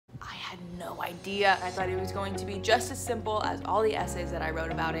had no idea. I thought it was going to be just as simple as all the essays that I wrote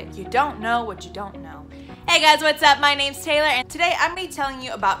about it. You don't know what you don't know. Hey guys, what's up? My name's Taylor, and today I'm going to be telling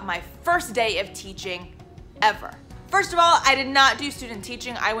you about my first day of teaching ever. First of all, I did not do student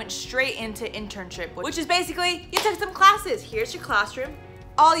teaching. I went straight into internship, which is basically, you took some classes. Here's your classroom.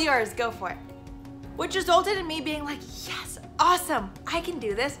 All yours, go for it. Which resulted in me being like, yes, awesome, I can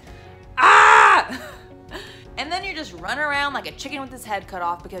do this. Ah! And then you just run around like a chicken with his head cut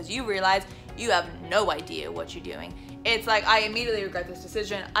off because you realize you have no idea what you're doing. It's like, I immediately regret this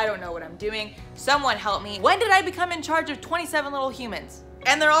decision. I don't know what I'm doing. Someone help me. When did I become in charge of 27 little humans?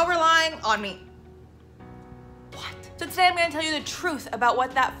 And they're all relying on me. What? So today I'm gonna tell you the truth about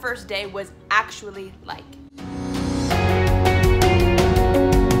what that first day was actually like.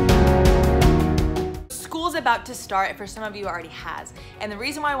 School's about to start. For some of you, already has. And the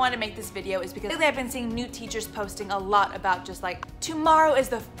reason why I wanted to make this video is because lately I've been seeing new teachers posting a lot about just like, tomorrow is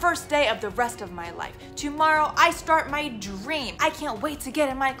the first day of the rest of my life. Tomorrow I start my dream. I can't wait to get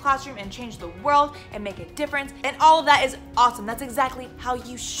in my classroom and change the world and make a difference. And all of that is awesome. That's exactly how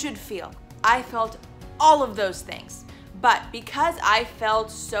you should feel. I felt all of those things. But because I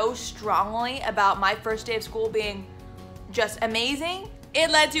felt so strongly about my first day of school being just amazing, it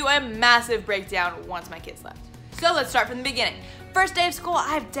led to a massive breakdown once my kids left. So let's start from the beginning. First day of school,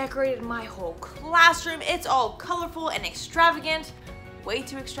 I've decorated my whole classroom. It's all colorful and extravagant, way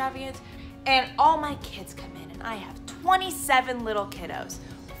too extravagant. And all my kids come in and I have 27 little kiddos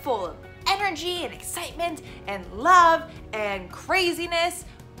full of energy and excitement and love and craziness,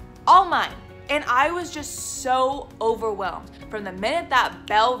 all mine. And I was just so overwhelmed. From the minute that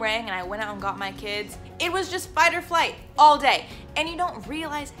bell rang and I went out and got my kids, it was just fight or flight all day. And you don't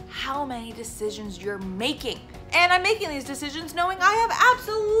realize how many decisions you're making. And I'm making these decisions knowing I have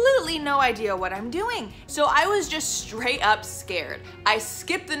absolutely no idea what I'm doing. So I was just straight up scared. I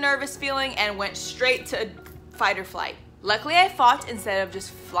skipped the nervous feeling and went straight to fight or flight. Luckily I fought instead of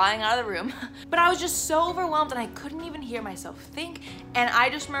just flying out of the room, but I was just so overwhelmed and I couldn't even hear myself think, and I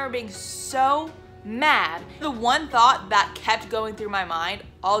just remember being so mad. The one thought that kept going through my mind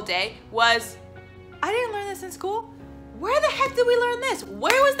all day was, I didn't learn this in school. Where the heck did we learn this?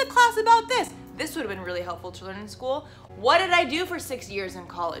 Where was the class about this? This would have been really helpful to learn in school. What did I do for 6 years in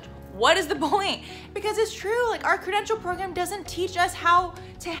college? What is the point? Because it's true, like our credential program doesn't teach us how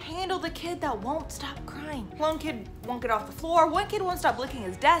to handle the kid that won't stop crying. One kid won't get off the floor, one kid won't stop licking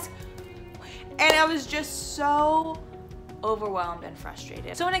his desk. And I was just so overwhelmed and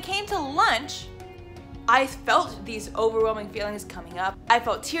frustrated. So when it came to lunch, I felt these overwhelming feelings coming up. I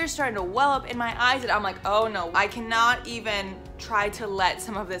felt tears starting to well up in my eyes and I'm like, oh no, I cannot even try to let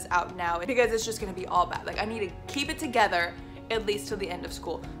some of this out now because it's just gonna be all bad. Like I need to keep it together at least till the end of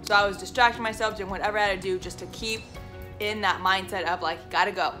school. So I was distracting myself, doing whatever I had to do just to keep in that mindset of like,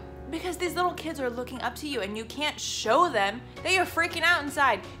 gotta go. Because these little kids are looking up to you and you can't show them that you're freaking out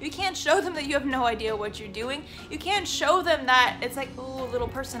inside. You can't show them that you have no idea what you're doing. You can't show them that it's like, oh, little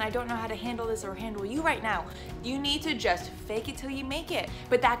person, I don't know how to handle this or handle you right now. You need to just fake it till you make it.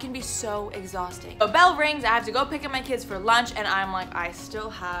 But that can be so exhausting. So bell rings, I have to go pick up my kids for lunch and I'm like, I still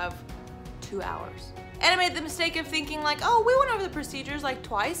have 2 hours. And I made the mistake of thinking like, oh, we went over the procedures like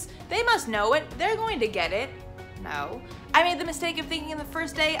twice. They must know it. They're going to get it. No. I made the mistake of thinking the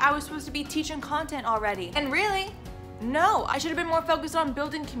first day I was supposed to be teaching content already. And really, no. I should have been more focused on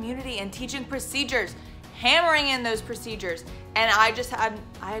building community and teaching procedures, hammering in those procedures. And I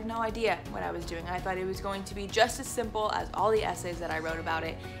had no idea what I was doing. I thought it was going to be just as simple as all the essays that I wrote about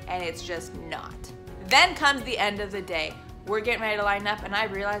it, and it's just not. Then comes the end of the day. We're getting ready to line up and I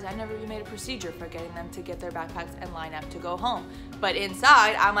realized I never even made a procedure for getting them to get their backpacks and line up to go home. But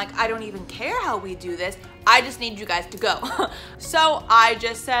inside, I'm like, I don't even care how we do this. I just need you guys to go. So I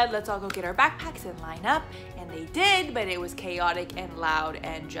just said, let's all go get our backpacks and line up. And they did, but it was chaotic and loud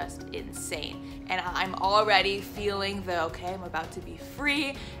and just insane. And I'm already feeling the, okay, I'm about to be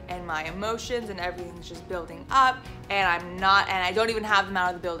free and my emotions and everything's just building up and I don't even have them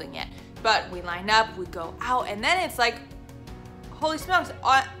out of the building yet. But we line up, we go out, and then it's like, holy smokes,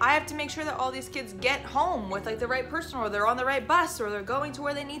 I have to make sure that all these kids get home with like the right person or they're on the right bus or they're going to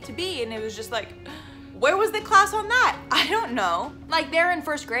where they need to be. And it was just like, where was the class on that? I don't know. Like they're in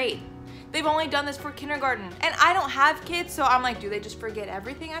first grade. They've only done this for kindergarten. And I don't have kids, so I'm like, do they just forget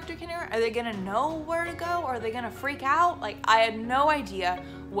everything after kindergarten? Are they gonna know where to go? Are they gonna freak out? Like I had no idea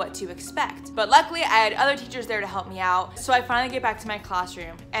what to expect. But luckily I had other teachers there to help me out. So I finally get back to my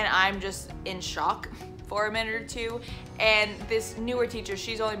classroom and I'm just in shock for a minute or two, and this newer teacher,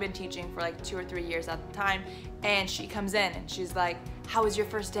 she's only been teaching for like 2 or 3 years at the time, and she comes in and she's like, how was your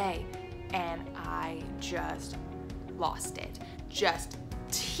first day? And I just lost it. Just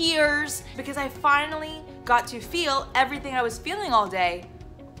tears because I finally got to feel everything I was feeling all day,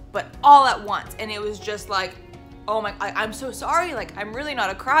 but all at once. And it was just like, oh my, I'm so sorry. Like, I'm really not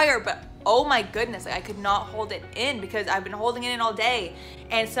a crier, but oh my goodness, like, I could not hold it in because I've been holding it in all day.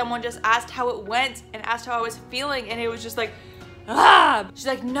 And someone just asked how it went and asked how I was feeling, and it was just like, ah. She's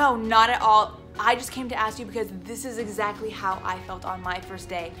like, no, not at all. I just came to ask you because this is exactly how I felt on my first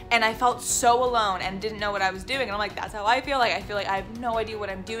day. And I felt so alone and didn't know what I was doing. And I'm like, that's how I feel. Like, I feel like I have no idea what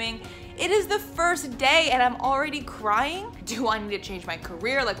I'm doing. It is the first day and I'm already crying. Do I need to change my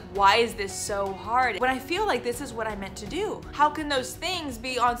career? Like, why is this so hard? When I feel like this is what I meant to do. How can those things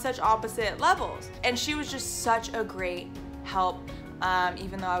be on such opposite levels? And she was just such a great help,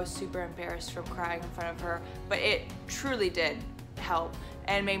 even though I was super embarrassed from crying in front of her. But it truly did help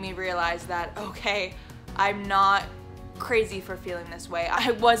and made me realize that, okay, I'm not crazy for feeling this way.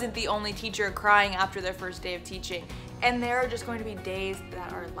 I wasn't the only teacher crying after their first day of teaching. And there are just going to be days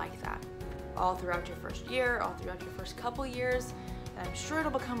that are like that all throughout your first year, all throughout your first couple years. And I'm sure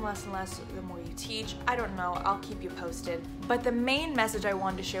it'll become less and less the more you teach. I don't know, I'll keep you posted. But the main message I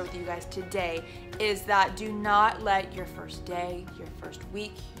wanted to share with you guys today is that do not let your first day, your first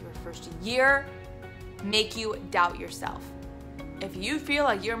week, your first year make you doubt yourself. If you feel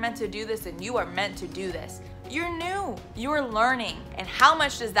like you're meant to do this, and you are meant to do this. You're new, you're learning. And how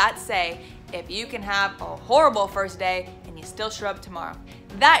much does that say if you can have a horrible first day and you still show up tomorrow?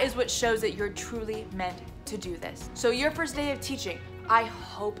 That is what shows that you're truly meant to do this. So your first day of teaching, I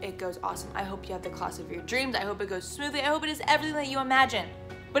hope it goes awesome. I hope you have the class of your dreams. I hope it goes smoothly. I hope it is everything that you imagine.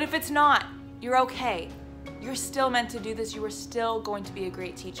 But if it's not, you're okay. You're still meant to do this. You are still going to be a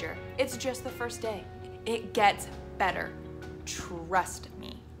great teacher. It's just the first day. It gets better. Trust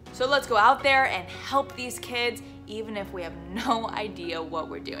me. So let's go out there and help these kids, even if we have no idea what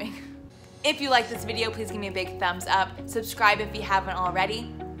we're doing. If you like this video, please give me a big thumbs up. Subscribe if you haven't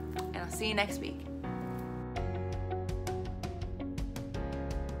already, and I'll see you next week.